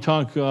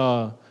honky-tonk,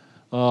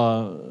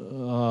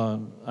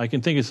 I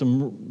can think of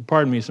some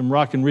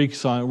rock and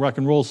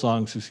roll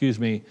songs,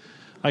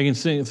 I can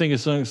think of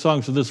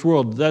songs of this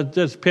world.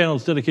 That piano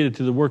is dedicated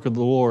to the work of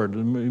the Lord, the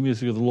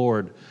music of the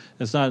Lord.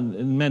 It's not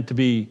meant to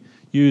be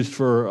used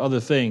for other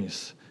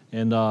things.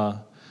 And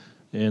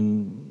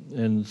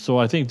so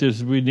I think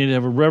we need to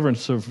have a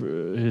reverence of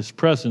His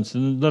presence.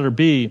 And letter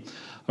B,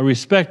 a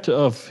respect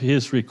of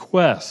His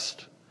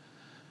request.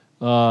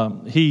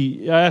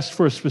 He asked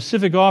for a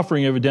specific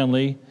offering,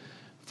 evidently,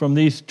 from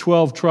these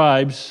 12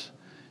 tribes.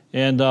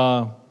 And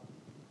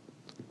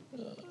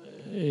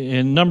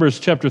in Numbers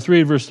chapter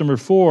 3, verse number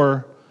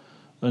 4,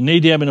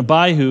 Nadab and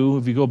Abihu,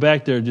 if you go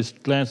back there,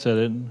 just glance at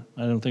it.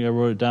 I don't think I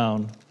wrote it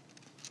down.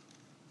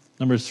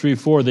 Numbers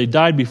 3:4, they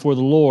died before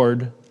the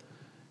Lord.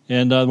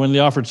 And when they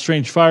offered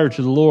strange fire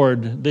to the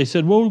Lord, they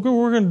said, well,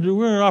 we're going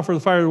to offer the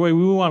fire the way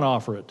we want to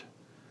offer it.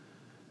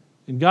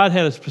 And God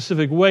had a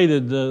specific way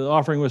that the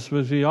offering was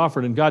supposed to be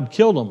offered, and God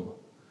killed them.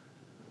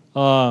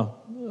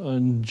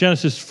 In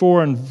Genesis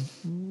 4 and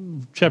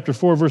chapter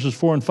 4, verses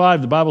 4 and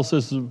 5, the Bible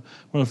says one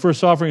of the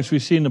first offerings we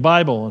see in the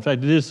Bible. In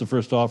fact, it is the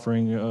first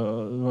offering.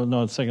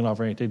 No, the second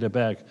offering. I take that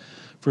back.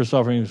 First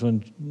offering is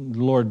when the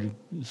Lord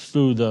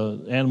slew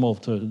the animal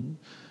to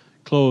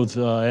clothe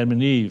Adam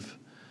and Eve.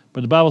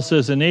 But the Bible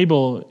says, in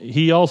Abel,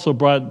 he also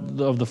brought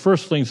of the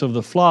firstlings of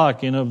the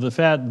flock and of the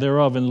fat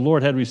thereof, and the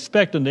Lord had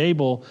respect unto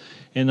Abel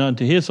and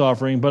unto his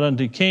offering, but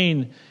unto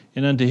Cain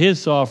and unto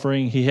his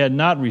offering he had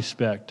not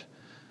respect.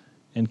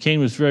 And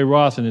Cain was very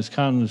wroth, and his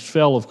countenance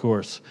fell, of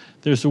course.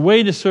 There's a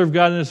way to serve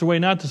God, and there's a way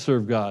not to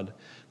serve God.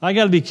 I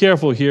got to be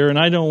careful here, and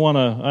I'm going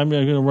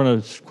to run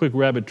a quick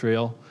rabbit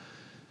trail.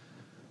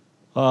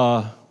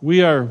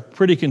 We are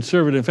pretty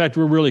conservative. In fact,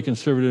 we're really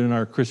conservative in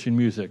our Christian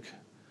music.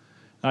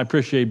 I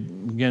appreciate,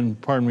 again,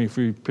 pardon me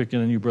for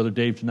picking on you, Brother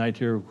Dave, tonight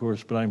here, of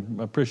course, but I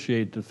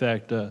appreciate the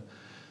fact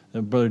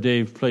Brother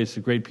Dave plays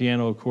the great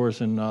piano, of course,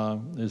 and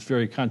is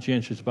very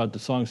conscientious about the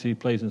songs he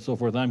plays and so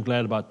forth. I'm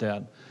glad about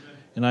that,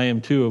 and I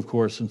am too, of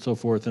course, and so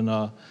forth. And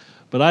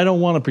but I don't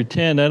want to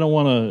pretend. I don't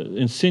want to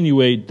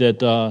insinuate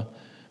that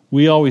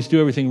we always do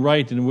everything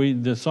right,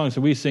 and the songs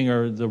that we sing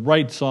are the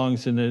right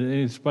songs, and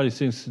anybody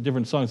sings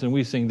different songs than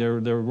we sing, they're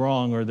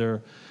wrong or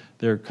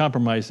they're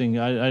compromising.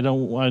 I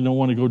don't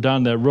want to go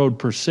down that road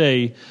per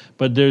se.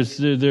 But there's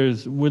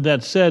with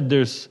that said,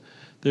 there's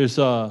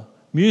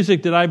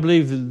music that I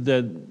believe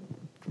that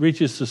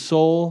reaches the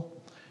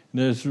soul,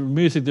 and there's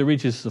music that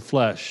reaches the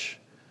flesh,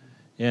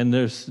 and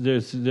there's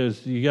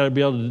you got to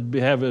be able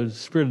to have a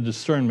spirit of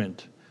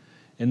discernment,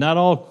 and not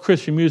all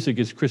Christian music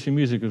is Christian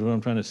music, is what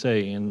I'm trying to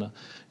say, and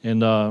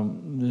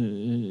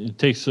it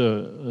takes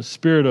a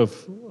spirit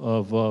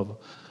of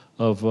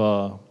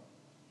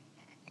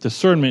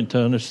discernment to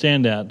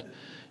understand that.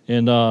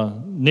 And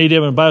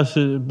Nadab and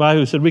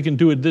Abihu said, we can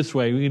do it this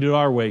way, we can do it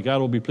our way, God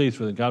will be pleased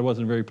with it. God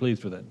wasn't very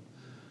pleased with it.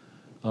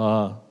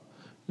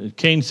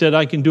 Cain said,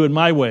 I can do it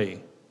my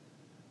way,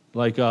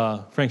 like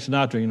Frank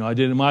Sinatra, I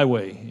did it my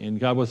way, and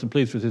God wasn't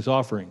pleased with his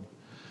offering.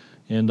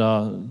 And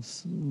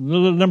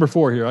number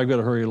 4 here, I've got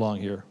to hurry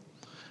along here.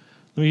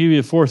 Let me give you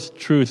a fourth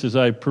truth as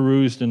I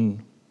perused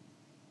and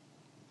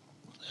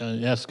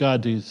asked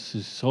God,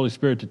 His Holy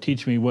Spirit, to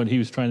teach me what He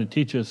was trying to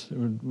teach us,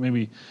 or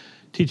maybe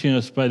teaching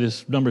us by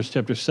this Numbers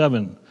chapter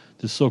 7,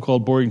 this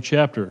so-called boring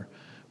chapter.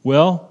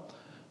 Well,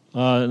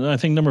 I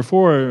think number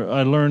 4,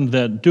 I learned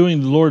that doing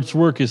the Lord's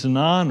work is an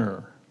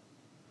honor.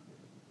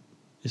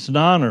 It's an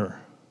honor.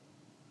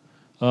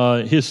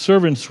 His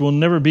servants will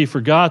never be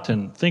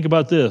forgotten. Think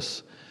about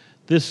this.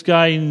 This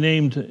guy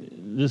named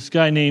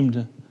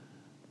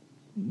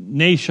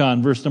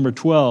Nashon, verse number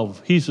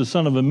 12. He's the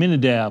son of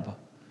Amminadab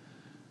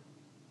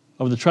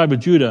of the tribe of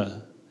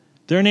Judah.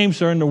 Their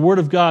names are in the Word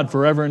of God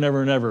forever and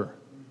ever and ever.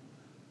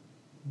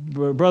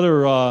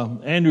 Brother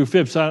Andrew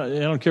Phipps, I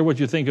don't care what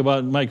you think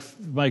about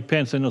Mike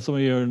Pence. I know some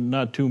of you are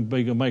not too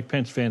big of Mike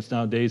Pence fans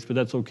nowadays, but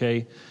that's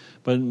okay.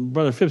 But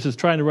Brother Phipps is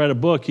trying to write a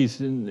book.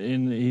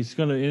 In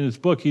his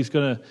book he's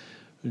going to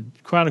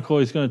chronicle.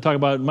 He's going to talk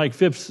about Mike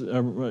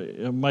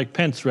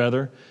Pence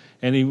rather,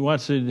 and he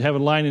wants to have a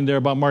line in there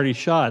about Martin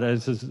Shott. I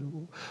says,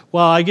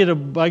 well, I get a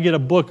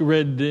book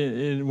read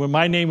with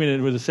my name in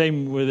it with it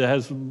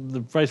has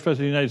the Vice President of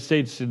the United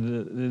States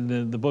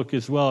in the book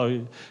as well.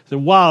 I said,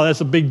 wow,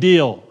 that's a big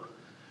deal.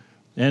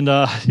 And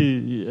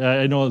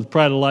I know it's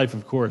pride of life,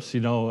 of course.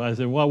 I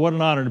said, well, what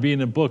an honor to be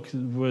in a book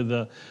with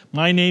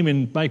my name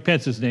and Mike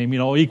Pence's name,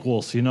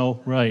 equals,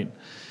 right.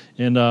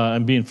 And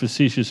I'm being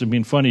facetious and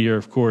being funny here,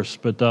 of course,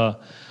 but I'm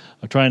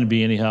trying to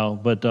be anyhow.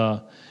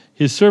 But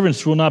his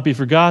servants will not be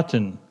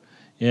forgotten.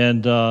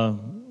 And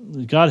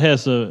God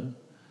has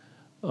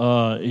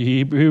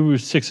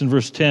Hebrews 6 and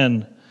verse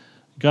 10,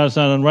 God is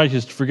not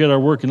unrighteous to forget our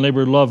work and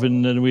labor of love,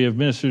 and that we have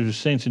ministered to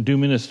saints and do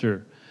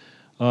minister.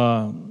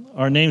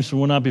 Our names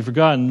will not be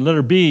forgotten.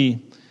 Letter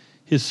B,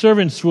 his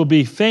servants will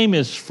be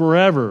famous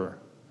forever.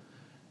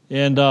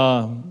 And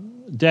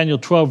Daniel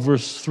 12,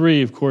 verse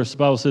 3, of course, the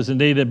Bible says,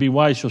 and they that be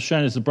wise shall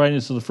shine as the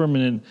brightness of the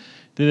firmament.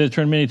 They that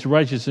turn many to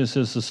righteousness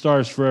as the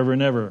stars forever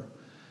and ever.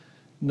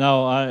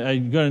 Now,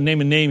 I'm going to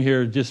name a name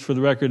here just for the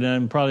record, and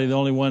I'm probably the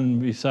only one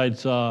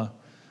besides,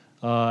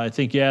 I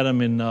think, Adam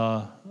and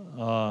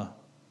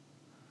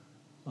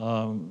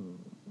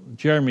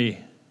Jeremy.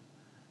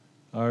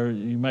 Or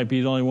you might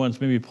be the only ones,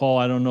 maybe Paul,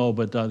 I don't know,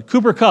 but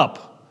Cooper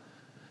Kupp.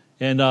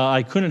 And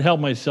I couldn't help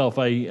myself.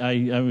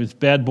 I was a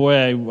bad boy.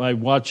 I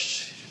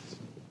watched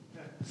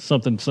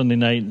something Sunday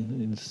night.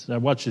 I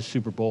watched the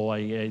Super Bowl.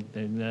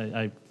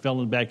 I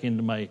fell back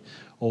into my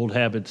old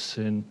habits,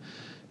 and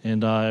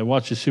I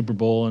watched the Super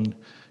Bowl. And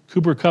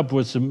Cooper Kupp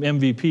was the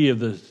MVP of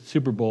the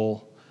Super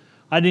Bowl.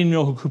 I didn't even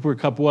know who Cooper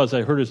Kupp was.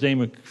 I heard his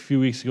name a few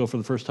weeks ago for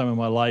the first time in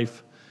my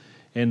life,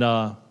 and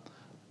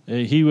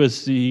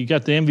he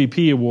got the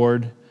MVP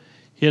award.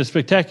 He had a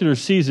spectacular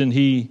season.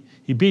 He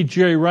beat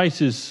Jerry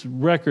Rice's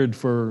record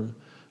for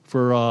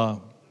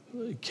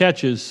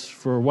catches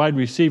for a wide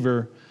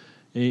receiver.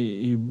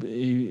 He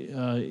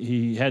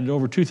had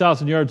over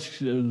 2,000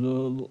 yards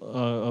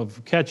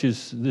of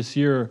catches this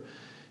year,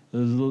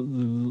 the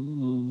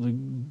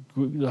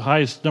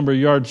highest number of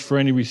yards for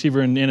any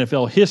receiver in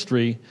NFL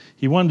history.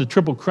 He won the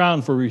Triple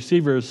Crown for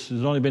receivers.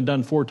 It's only been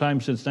done 4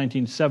 times since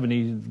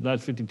 1970, the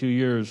last 52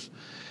 years.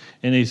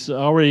 And he's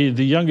already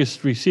the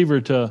youngest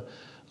receiver to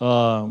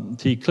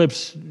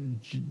eclipse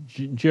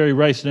Jerry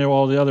Rice and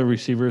all the other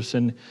receivers.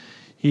 And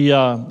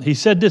he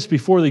said this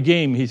before the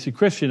game. He said,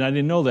 Christian, I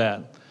didn't know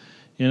that.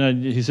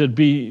 And he said,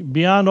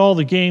 beyond all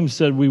the games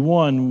that we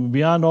won,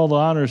 beyond all the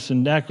honors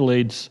and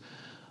accolades,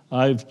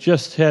 I've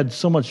just had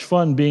so much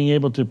fun being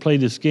able to play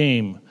this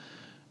game.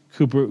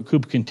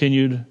 Coop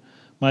continued,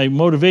 my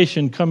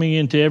motivation coming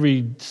into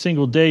every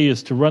single day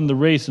is to run the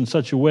race in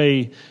such a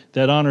way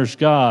that honors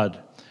God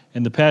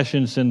and the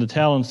passions and the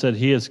talents that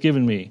He has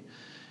given me.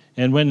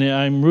 And when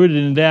I'm rooted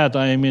in that,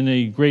 I am in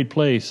a great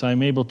place.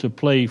 I'm able to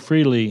play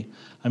freely.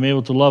 I'm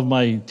able to love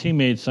my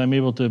teammates. I'm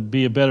able to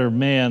be a better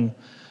man,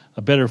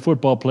 a better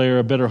football player,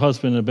 a better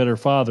husband, a better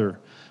father.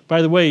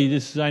 By the way,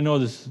 I know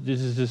this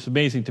is just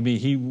amazing to me.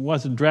 He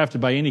wasn't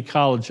drafted by any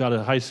college out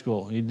of high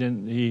school.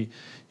 He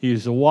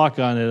was a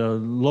walk-on at a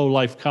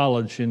low-life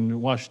college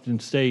in Washington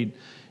State,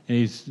 and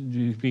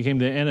he became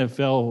the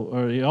NFL,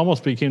 or he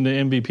almost became the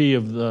MVP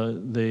of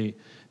the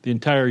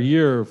entire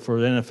year for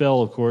the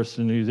NFL, of course,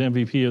 and he was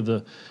MVP of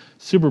the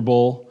Super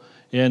Bowl.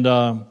 And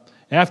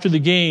after the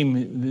game,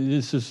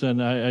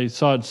 and I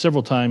saw it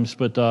several times,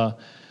 but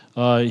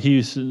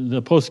he's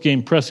the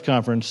post-game press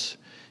conference.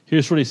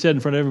 Here's what he said in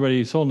front of everybody.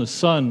 He's holding his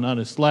son on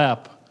his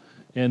lap,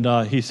 and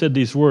he said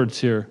these words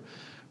here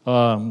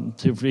to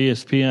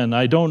ESPN.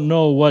 "I don't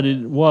know what it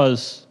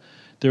was.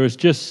 There was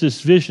just this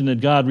vision that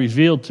God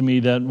revealed to me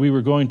that we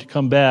were going to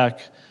come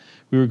back.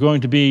 We were going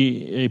to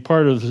be a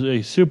part of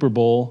a Super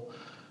Bowl.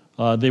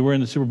 They were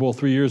in the Super Bowl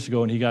 3 years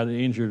ago, and he got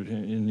injured,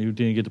 and he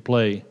didn't get to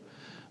play.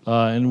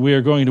 And we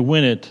are going to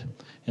win it.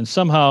 And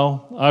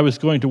somehow I was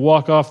going to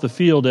walk off the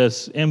field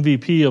as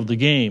MVP of the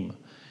game.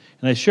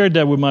 And I shared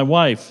that with my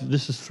wife.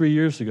 This is 3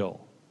 years ago.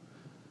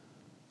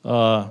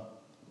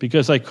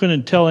 Because I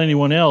couldn't tell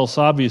anyone else,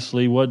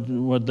 obviously, what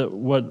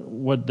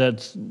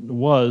that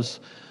was.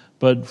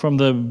 But from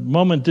the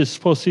moment this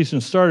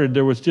postseason started,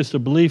 there was just a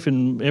belief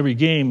in every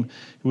game.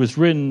 It was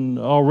written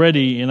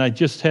already, and I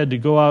just had to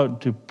go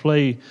out to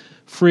play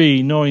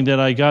free, knowing that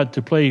I got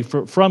to play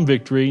from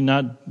victory,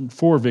 not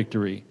for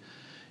victory.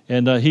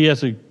 And he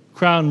has a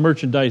crown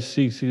merchandise.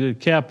 He's a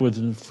cap with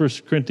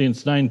 1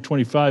 Corinthians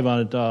 9:25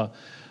 on it.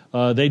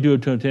 They do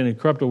it to obtain an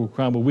incorruptible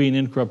crown, but we an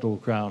incorruptible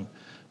crown.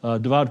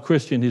 Devout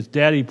Christian. His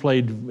daddy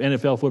played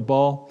NFL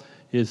football.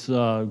 His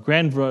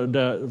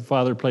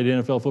grandfather played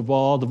NFL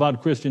football. All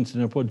devout Christians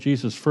and put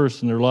Jesus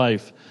first in their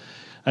life.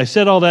 I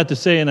said all that to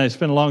say, and I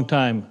spent a long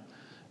time.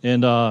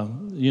 And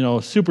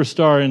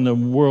superstar in the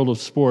world of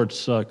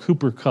sports,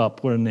 Cooper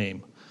Kupp, what a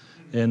name.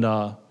 And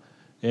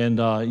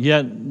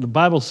yet the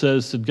Bible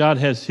says that God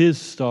has His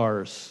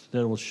stars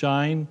that will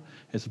shine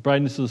as the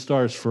brightness of the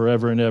stars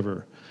forever and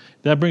ever.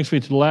 That brings me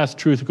to the last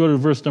truth. Go to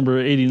verse number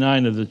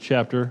 89 of the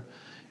chapter,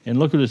 and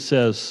look what it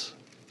says.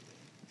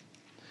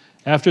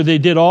 After they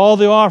did all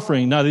the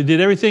offering, now they did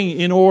everything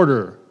in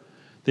order.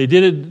 They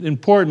did it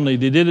importantly.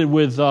 They did it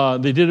with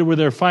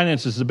their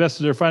finances, the best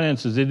of their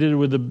finances. They did it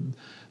with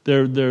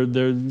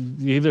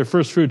their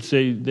first fruits.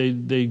 They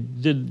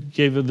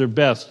gave it their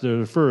best,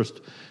 their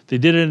first. They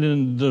did it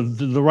in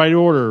the right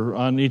order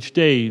on each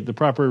day, the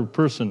proper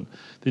person.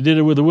 They did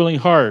it with a willing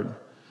heart.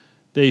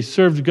 They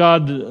served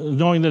God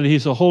knowing that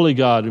He's a holy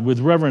God, with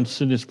reverence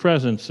in His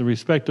presence, the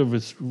respect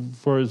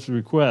for His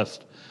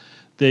request.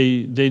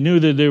 They knew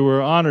that they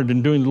were honored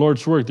in doing the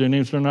Lord's work. Their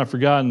names are not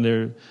forgotten.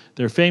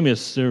 They're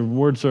famous. Their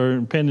words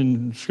are penned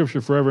in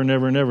Scripture forever and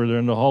ever and ever. They're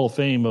in the Hall of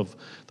Fame of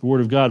the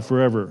Word of God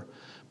forever.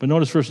 But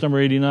notice verse number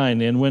 89.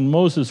 And when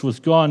Moses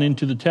was gone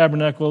into the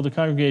tabernacle of the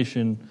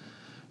congregation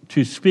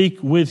to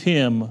speak with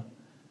him,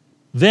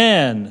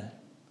 then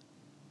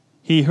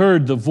he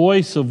heard the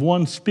voice of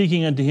one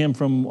speaking unto him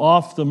from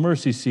off the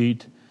mercy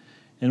seat,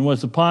 and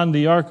was upon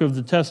the ark of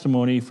the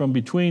testimony from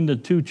between the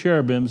two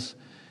cherubims,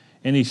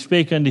 and he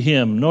spake unto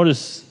him.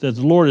 Notice that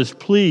the Lord is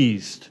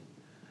pleased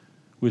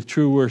with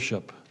true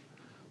worship.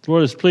 The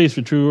Lord is pleased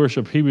with true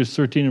worship. Hebrews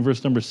 13 and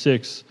verse number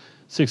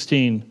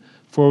 16.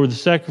 For with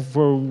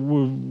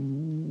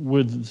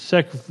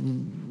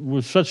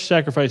such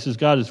sacrifices,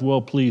 God is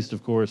well pleased,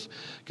 of course.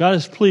 God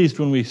is pleased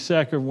when we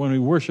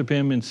worship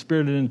Him in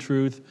spirit and in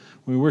truth,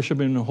 when we worship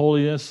Him in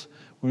holiness,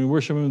 when we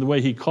worship Him the way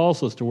He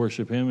calls us to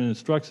worship Him and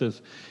instructs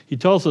us. He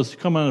tells us to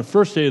come on the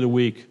first day of the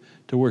week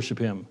to worship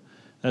Him.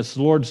 That's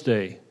the Lord's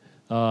Day.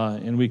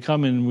 And we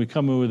come in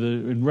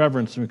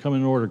reverence, and we come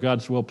in order.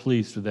 God's well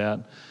pleased with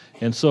that.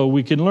 And so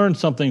we can learn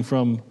something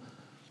from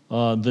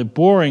the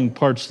boring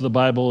parts of the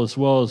Bible as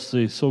well as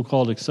the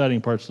so-called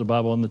exciting parts of the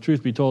Bible. And the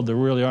truth be told, there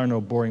really are no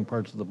boring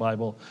parts of the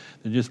Bible.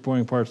 They're just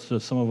boring parts to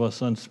some of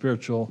us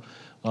unspiritual,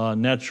 the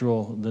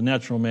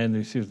natural man who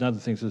receives not the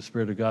things of the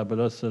Spirit of God, but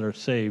us that are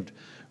saved.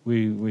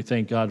 We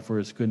thank God for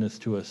His goodness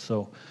to us.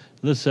 So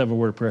let's have a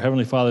word of prayer.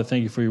 Heavenly Father,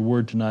 thank You for Your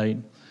word tonight.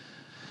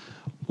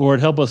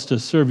 Lord, help us to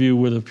serve You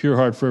with a pure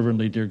heart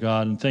fervently, dear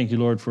God. And thank You,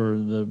 Lord, for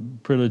the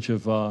privilege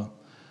of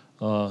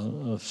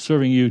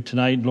serving You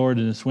tonight, Lord,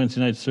 in this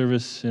Wednesday night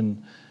service.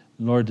 And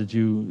Lord, that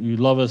you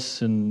love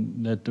us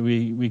and that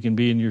we can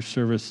be in Your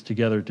service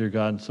together, dear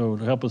God. So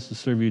help us to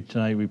serve You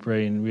tonight, we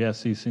pray. And we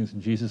ask these things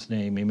in Jesus'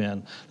 name,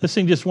 amen. Let's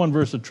sing just one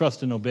verse of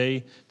trust and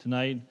obey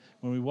tonight.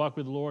 When we walk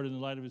with the Lord in the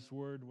light of His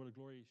word, what a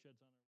glory He sheds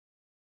on us.